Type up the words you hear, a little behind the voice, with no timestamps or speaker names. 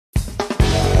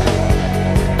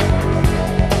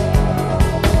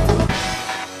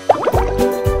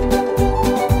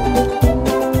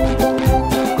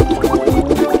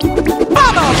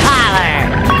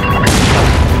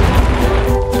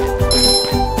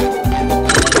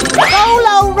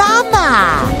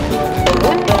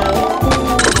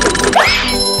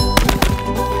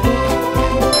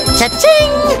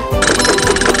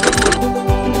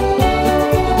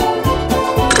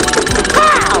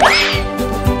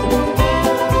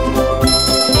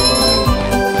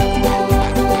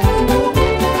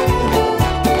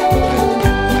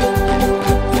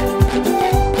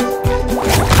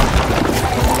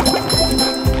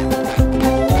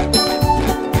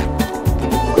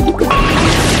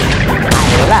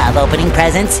love opening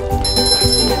presents.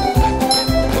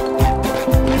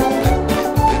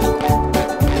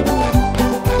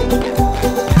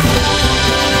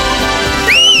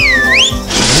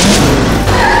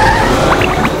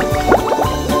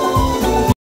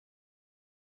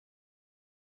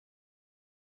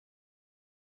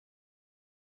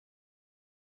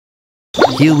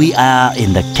 Here we are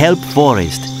in the Kelp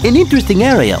Forest, an interesting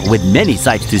area with many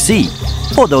sights to see,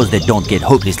 for those that don't get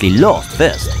hopelessly lost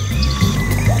first.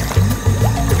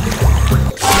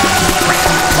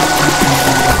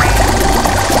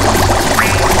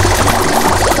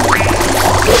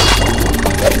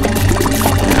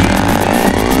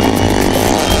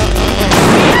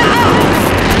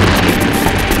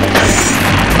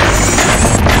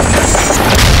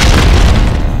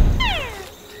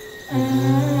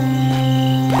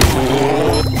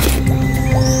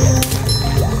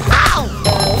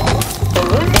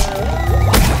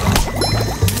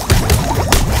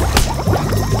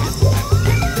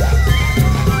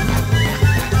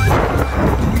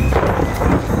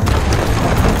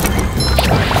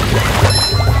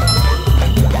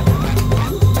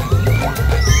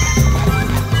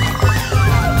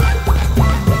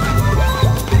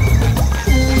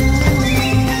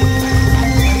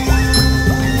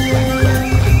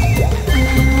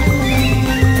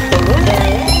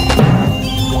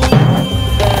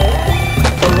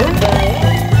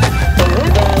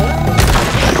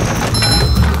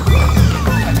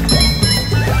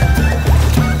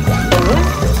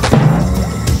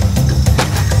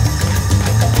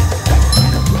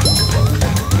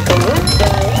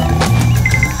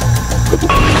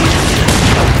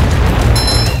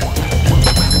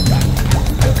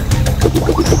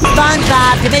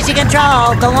 SpongeBob to mission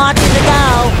control, the launch is to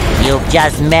go. You've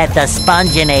just met the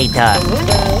Sponginator.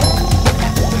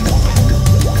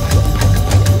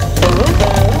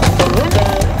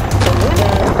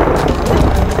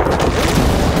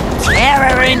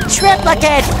 Terror in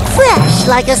triplicate, fresh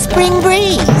like a spring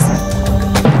breeze.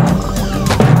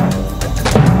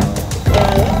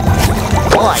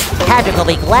 Boy, Patrick will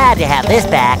be glad to have this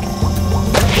back.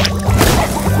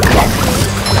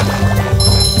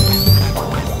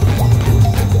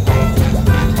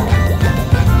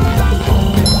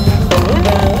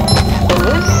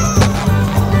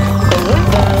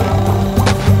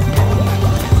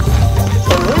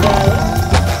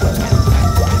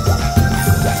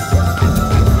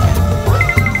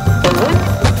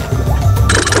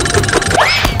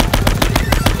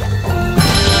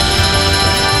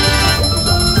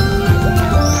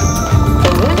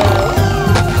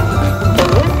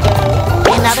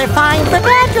 Fine for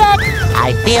Patrick.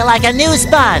 I feel like a new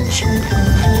sponge.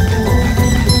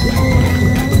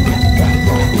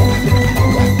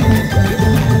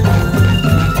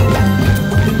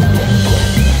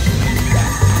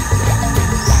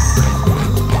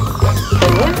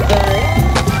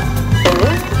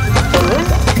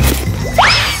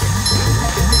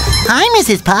 Hi,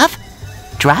 Mrs. Puff.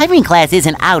 Driving class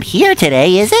isn't out here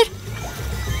today, is it?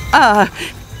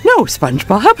 No,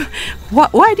 SpongeBob.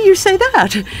 Why do you say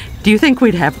that? Do you think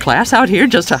we'd have class out here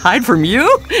just to hide from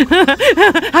you?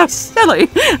 How silly.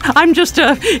 I'm just,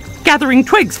 gathering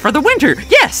twigs for the winter.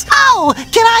 Yes. Oh,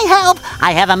 can I help?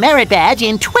 I have a merit badge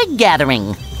in twig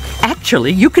gathering.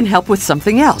 Actually, you can help with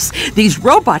something else. These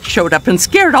robots showed up and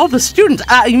scared all the students,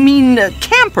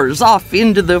 campers off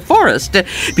into the forest.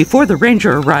 Before the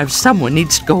ranger arrives, someone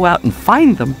needs to go out and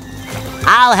find them.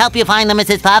 I'll help you find them,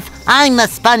 Mrs. Puff. I'm the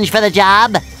sponge for the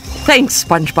job. Thanks,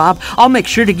 SpongeBob. I'll make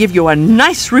sure to give you a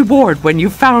nice reward when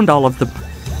you've found all of them.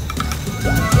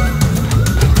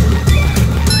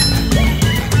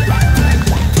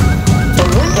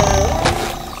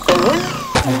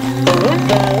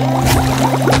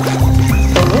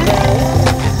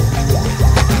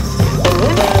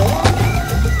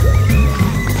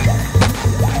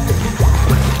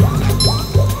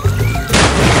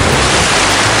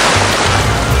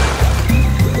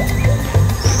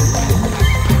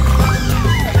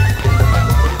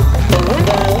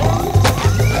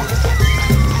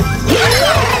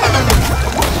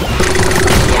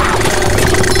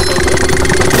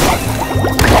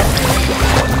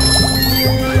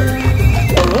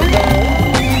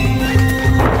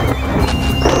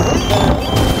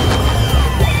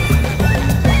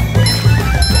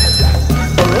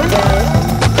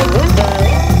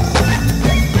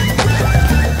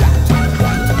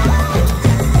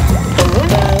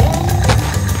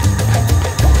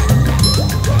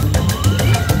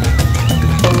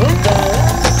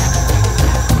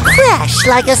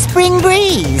 Like a spring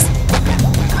breeze.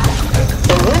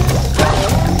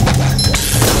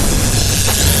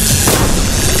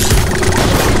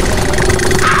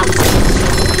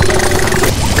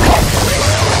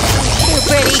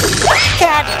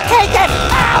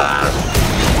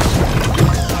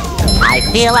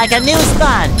 feel like a new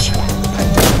sponge.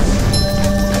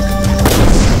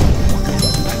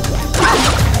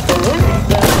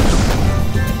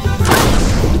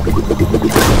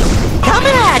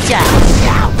 Coming at ya!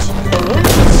 Ouch!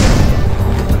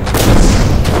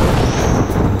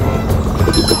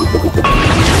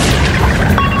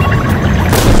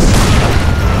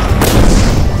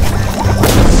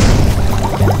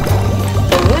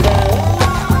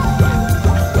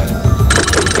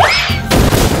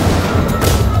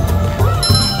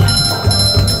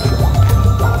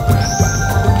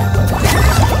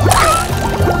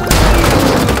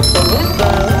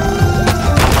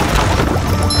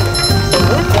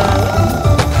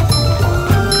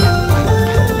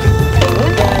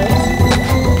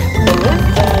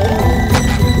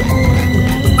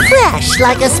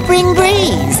 Like a spring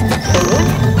breeze.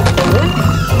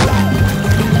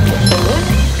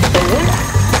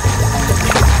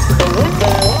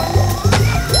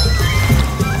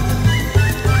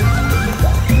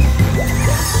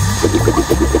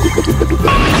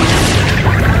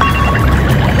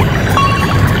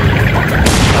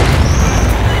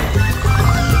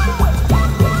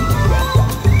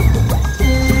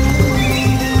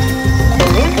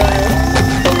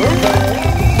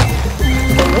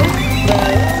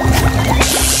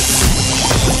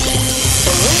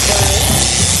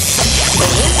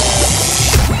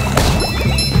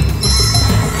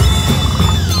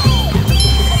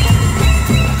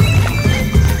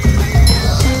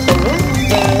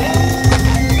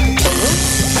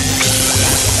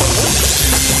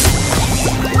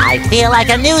 I feel like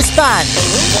a new sponge.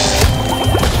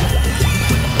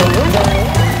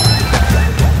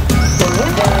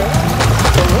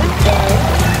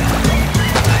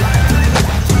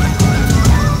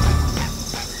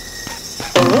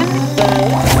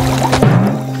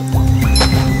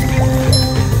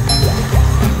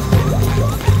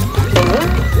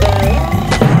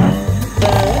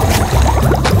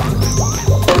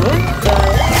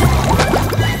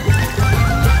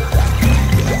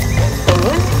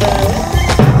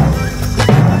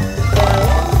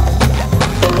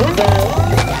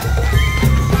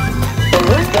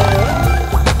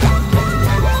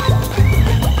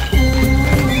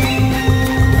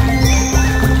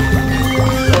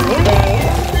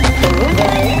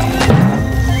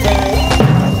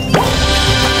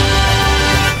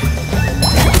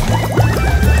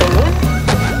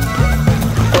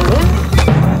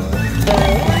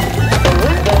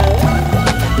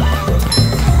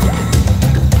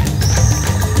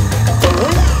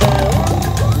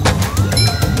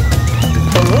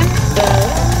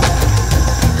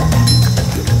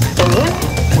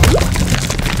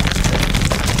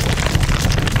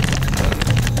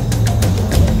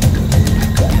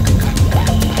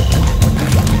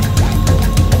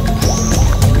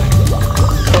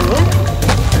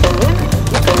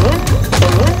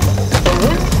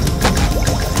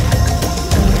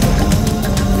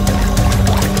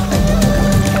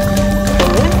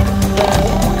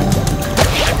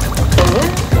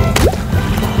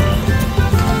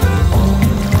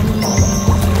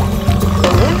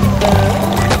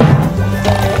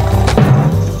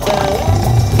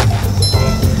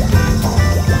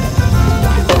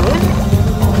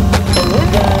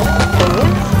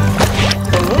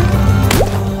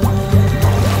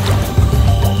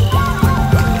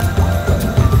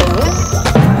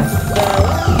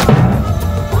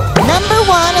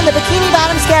 Bikini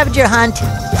Bottom scavenger hunt,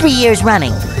 3 years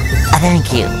running.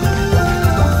 Thank you.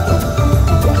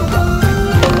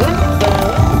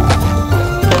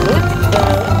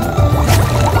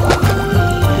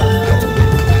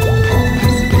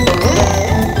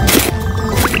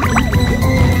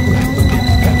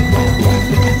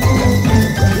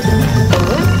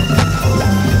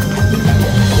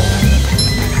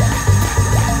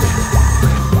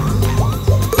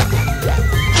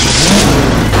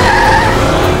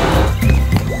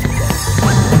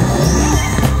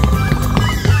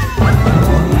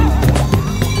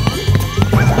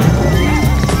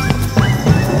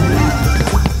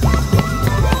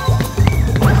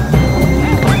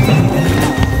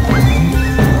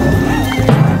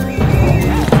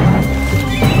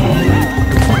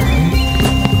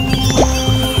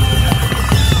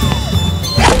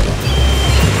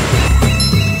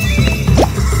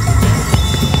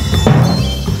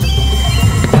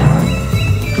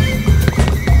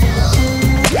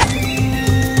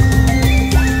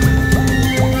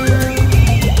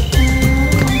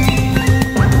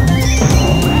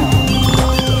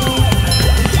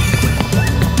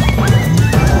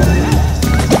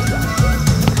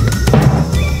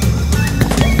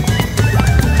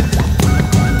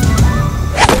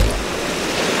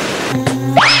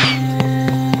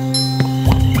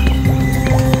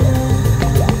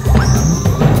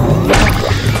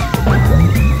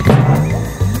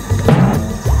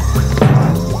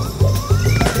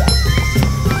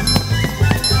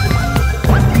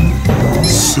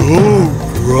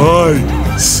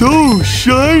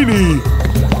 Bikini!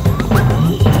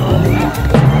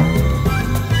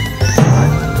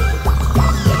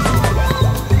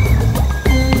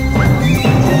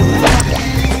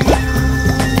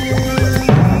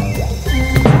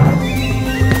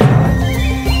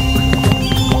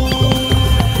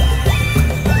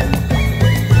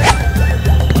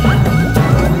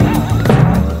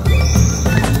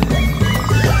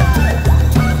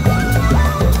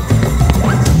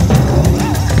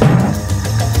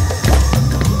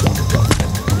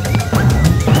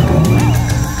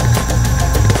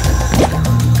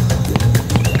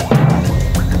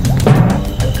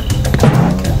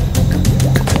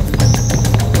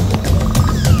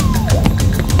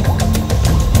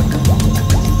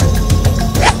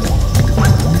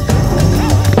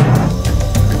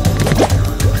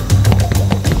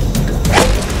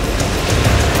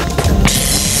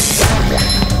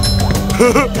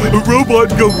 A robot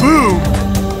go boom!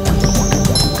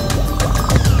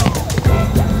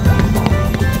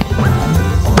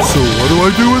 So what do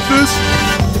I do with this?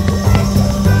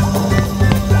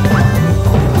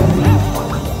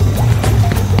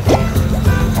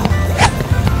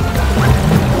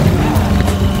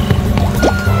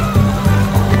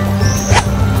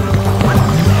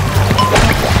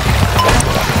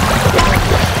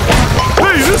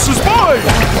 Hey, this is mine!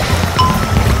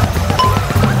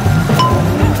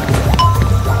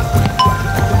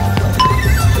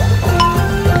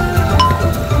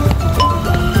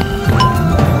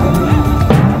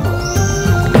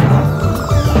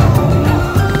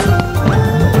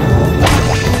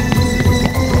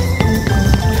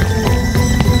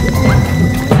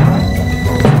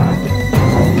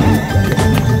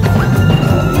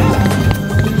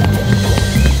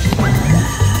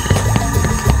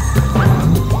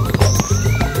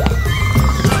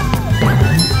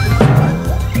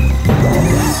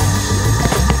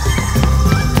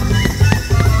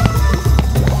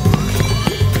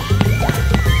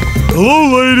 Hello,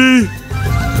 lady!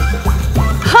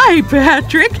 Hi,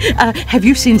 Patrick. Have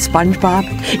you seen Spongebob?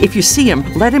 If you see him,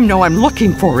 let him know I'm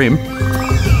looking for him.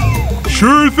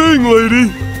 Sure thing,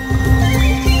 lady!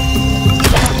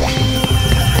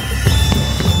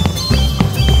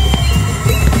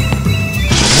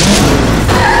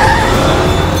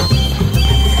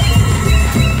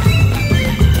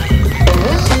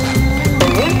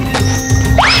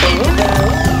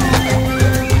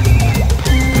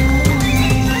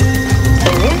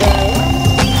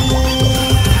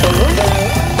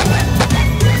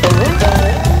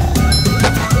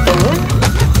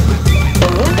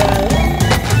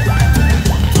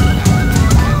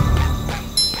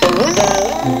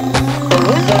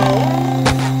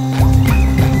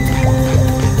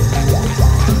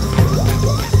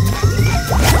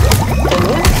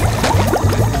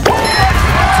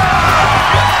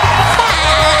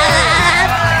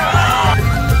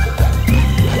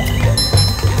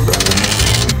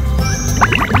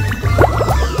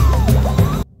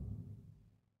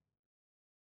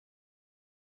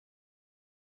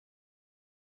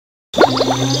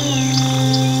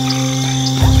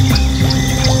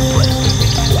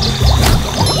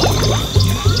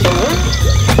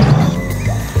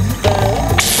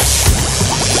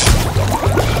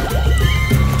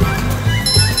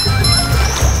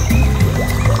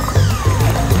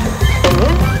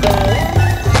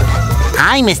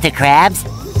 Hi, Mr. Krabs.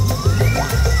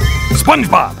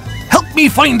 Spongebob, help me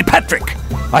find Patrick.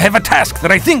 I have a task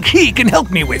that I think he can help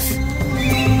me with.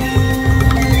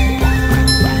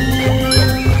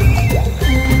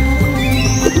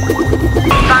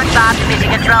 SpongeBob to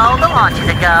mission control, the launch is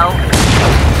a go.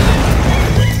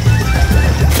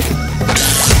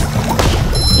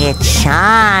 It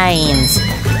shines.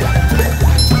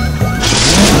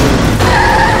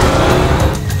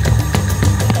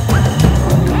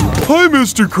 Hi,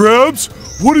 Mr. Krabs.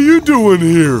 What are you doing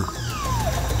here?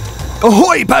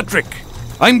 Ahoy, Patrick!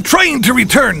 I'm trying to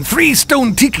return 3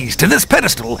 stone tikis to this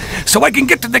pedestal so I can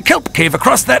get to the kelp cave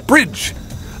across that bridge.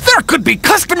 There could be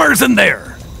customers in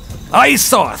there! I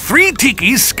saw 3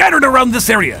 tikis scattered around this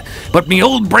area, but me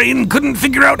old brain couldn't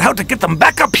figure out how to get them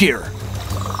back up here.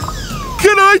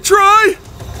 Can I try?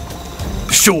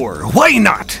 Sure, why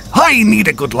not? I need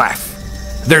a good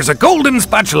laugh. There's a golden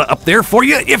spatula up there for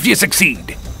you if you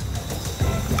succeed.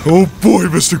 Oh boy,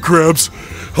 Mr. Krabs.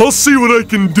 I'll see what I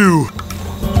can do.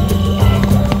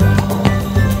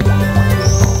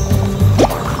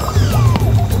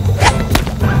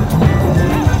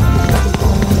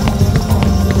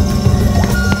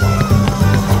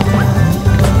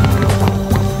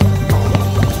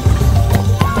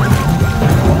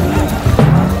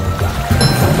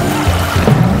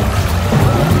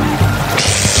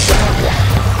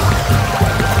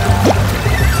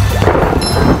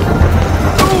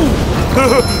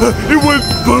 It went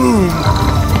boom!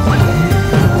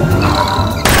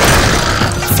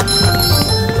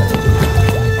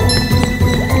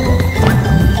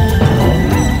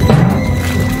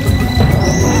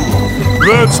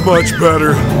 That's much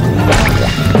better.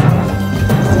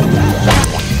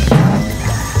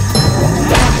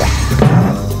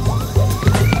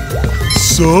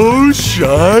 So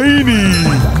shiny!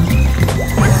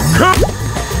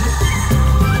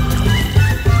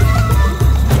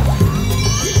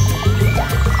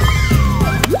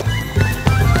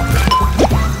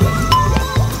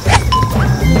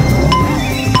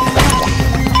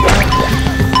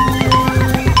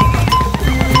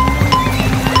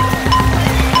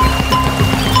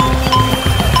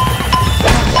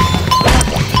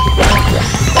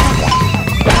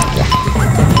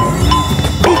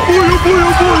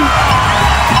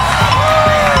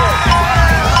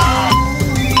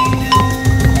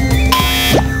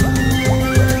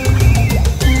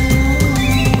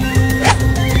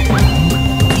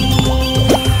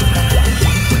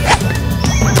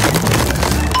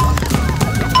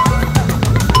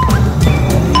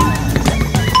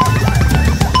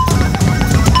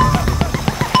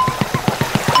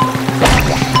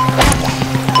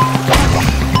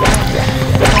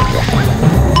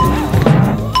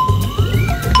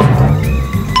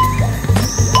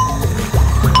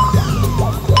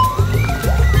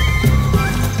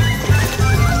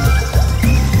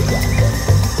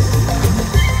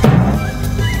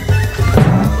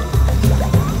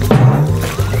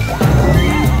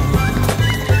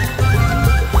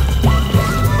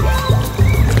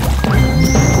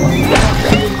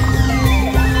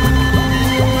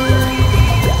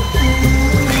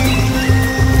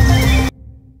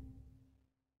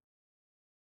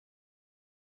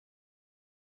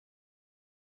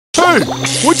 Hey,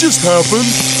 what just happened?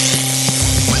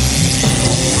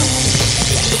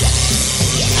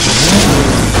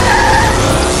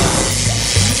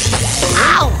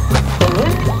 Ow!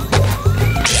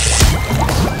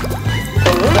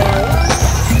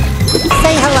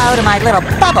 Say hello to my little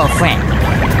bubble friend.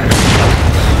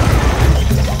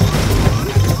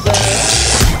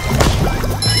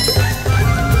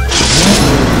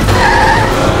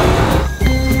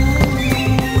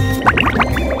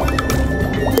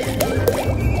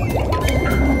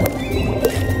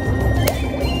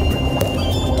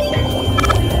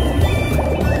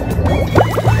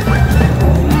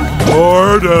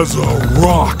 Hard as a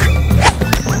rock.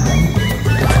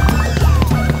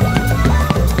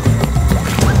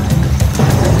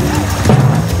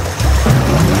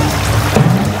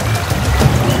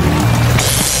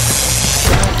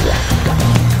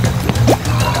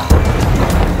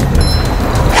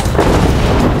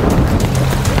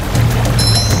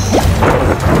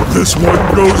 This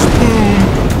one goes boom.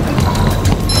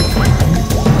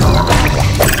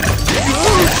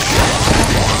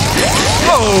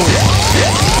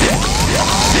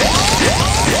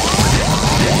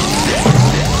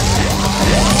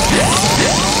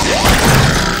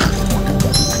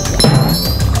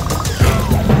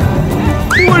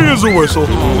 Clean as a whistle.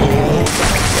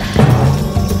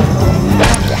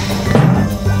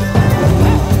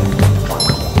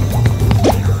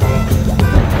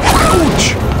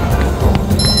 Ouch!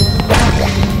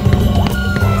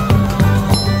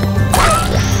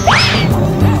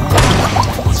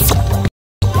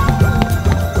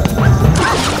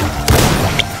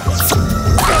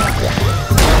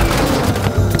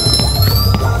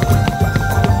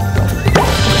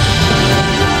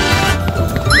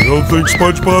 I don't think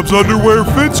SpongeBob's underwear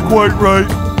fits quite right.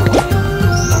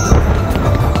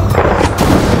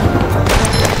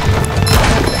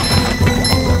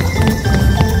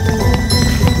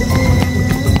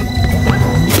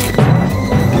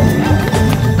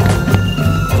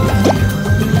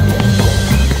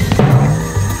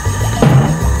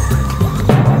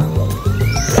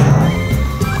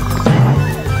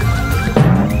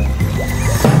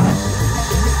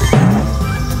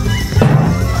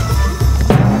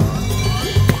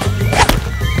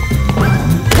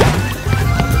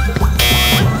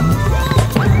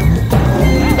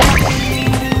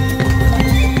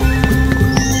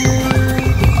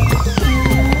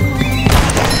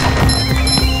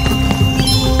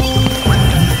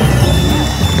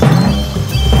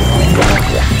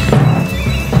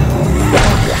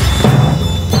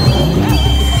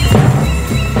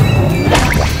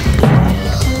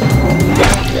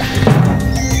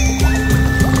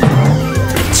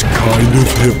 Kind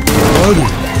of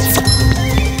hypnotic.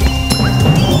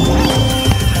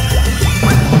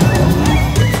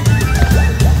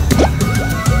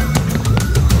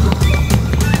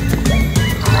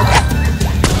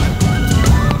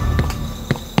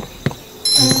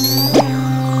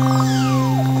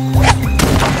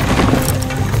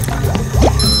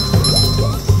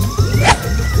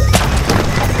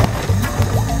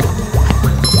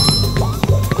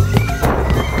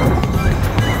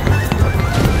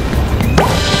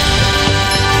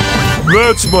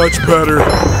 That's much better.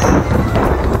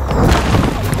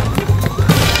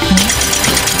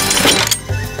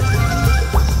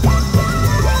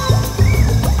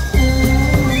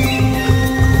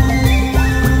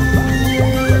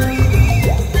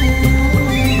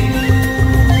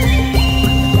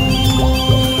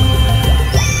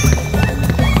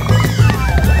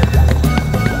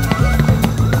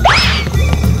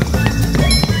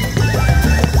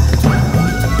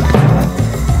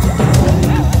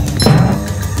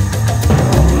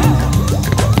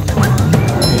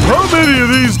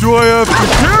 Do I have to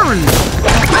carry?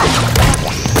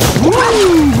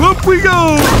 Woo! Up we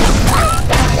go!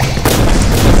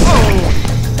 Oh!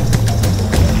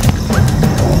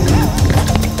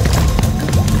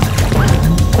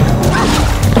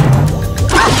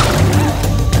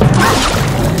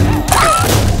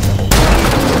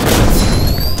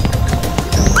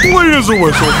 Clean as a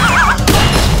whistle.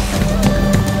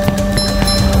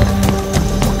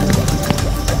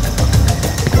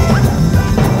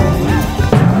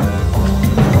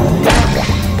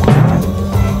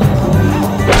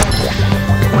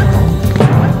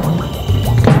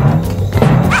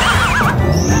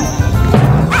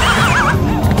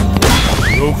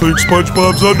 I think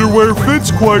SpongeBob's underwear fits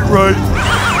quite right.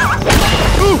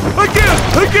 Ooh, again!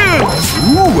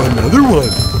 Ooh, another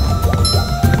one.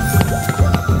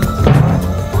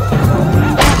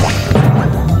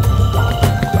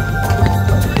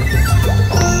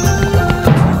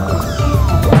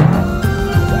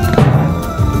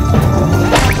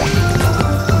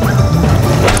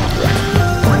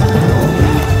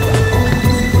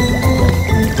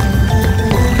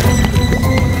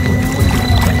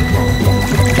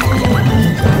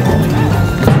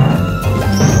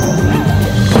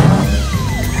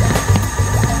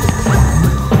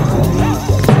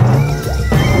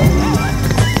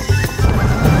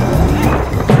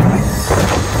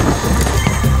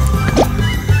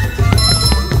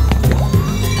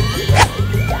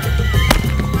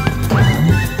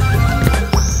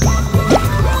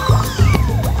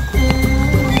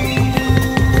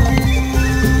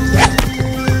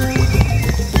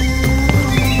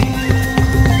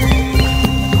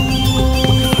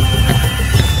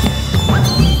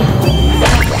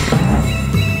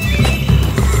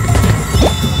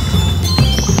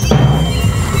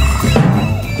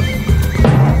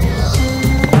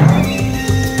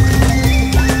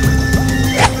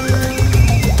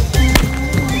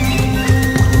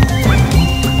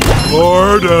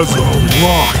 Hard as a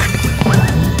rock.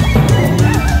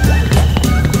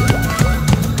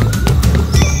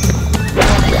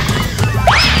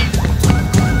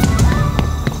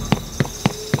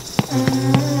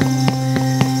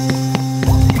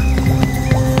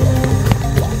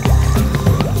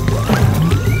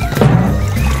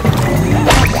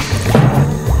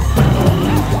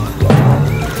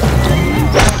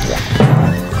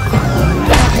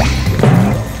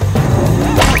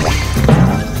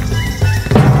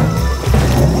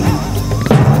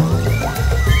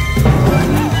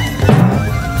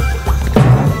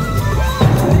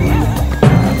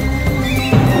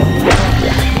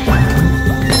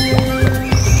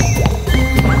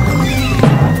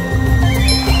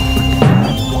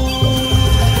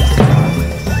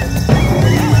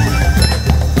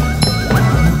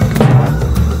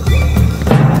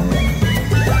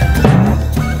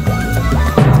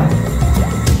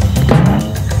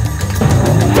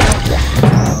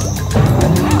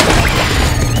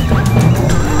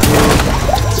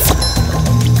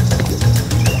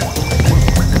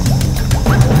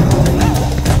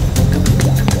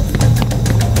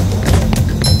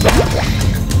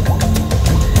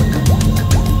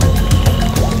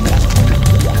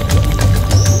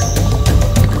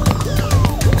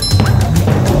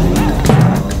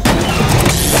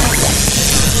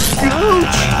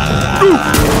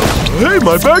 Hey,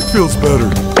 my back feels better.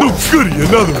 Oh, goody,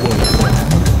 another one.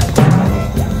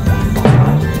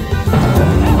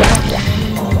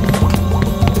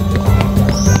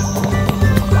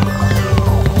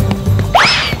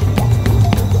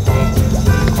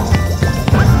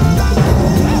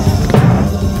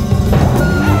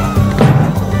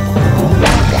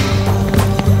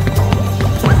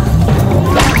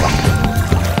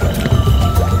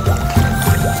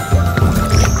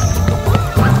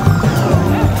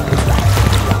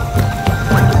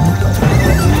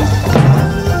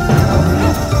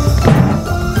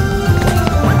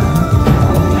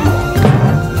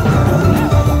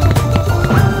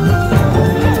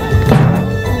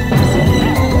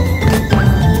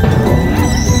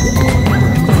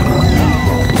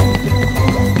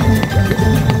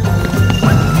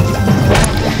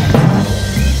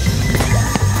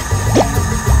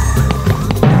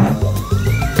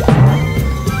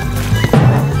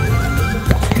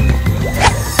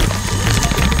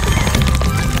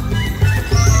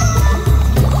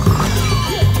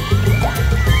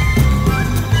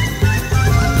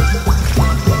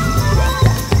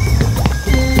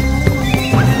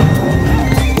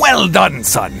 Well done,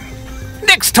 son.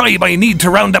 Next time I need to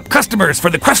round up customers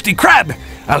for the Krusty Krab,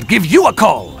 I'll give you a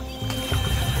call.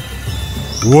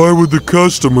 Why would the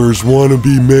customers want to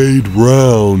be made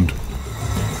round?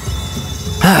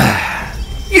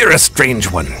 You're a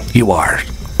strange one, you are,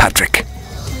 Patrick.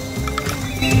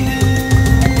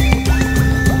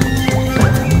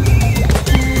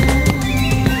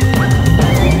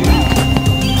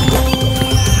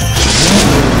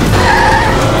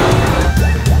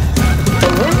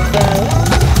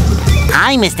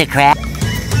 Hi, Mr. Krabs.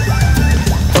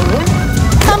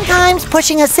 Sometimes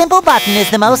pushing a simple button is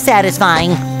the most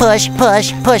satisfying. Push,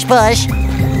 push, push, push.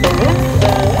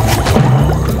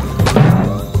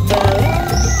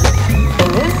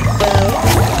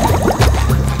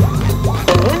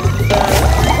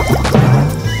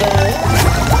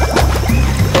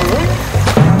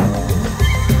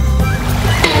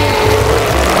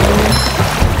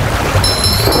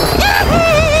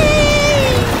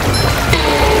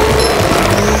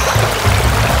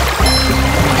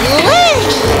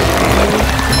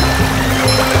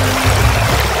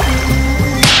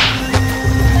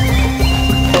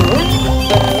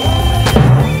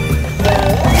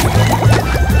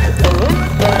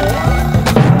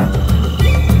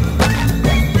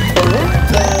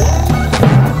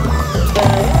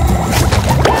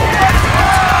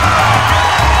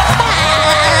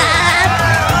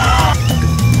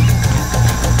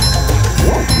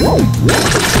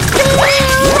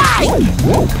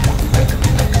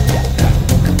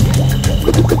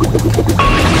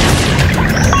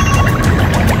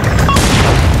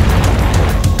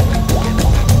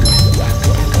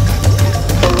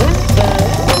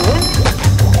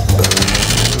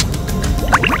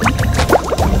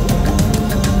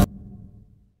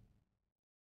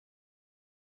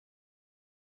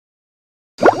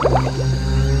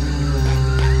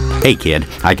 Hey kid,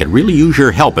 I could really use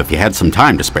your help if you had some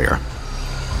time to spare.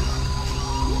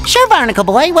 Sure, Barnacle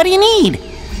Boy, what do you need?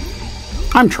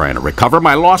 I'm trying to recover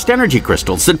my lost energy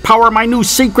crystals that power my new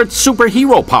secret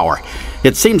superhero power.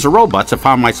 It seems the robots have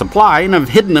found my supply and have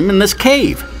hidden them in this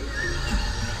cave.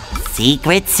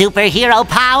 Secret superhero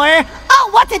power? Oh,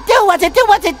 what's it do? What's it do?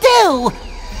 What's it do?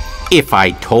 If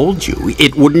I told you,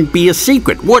 it wouldn't be a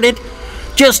secret, would it?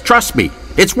 Just trust me.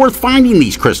 It's worth finding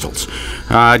these crystals.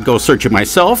 I'd go searching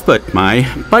myself, but my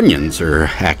bunions are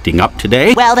acting up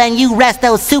today. Well, then you rest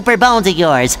those super bones of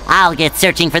yours. I'll get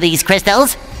searching for these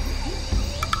crystals.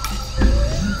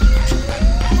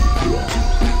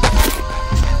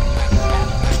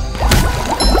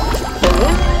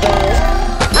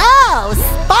 Oh,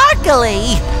 sparkly!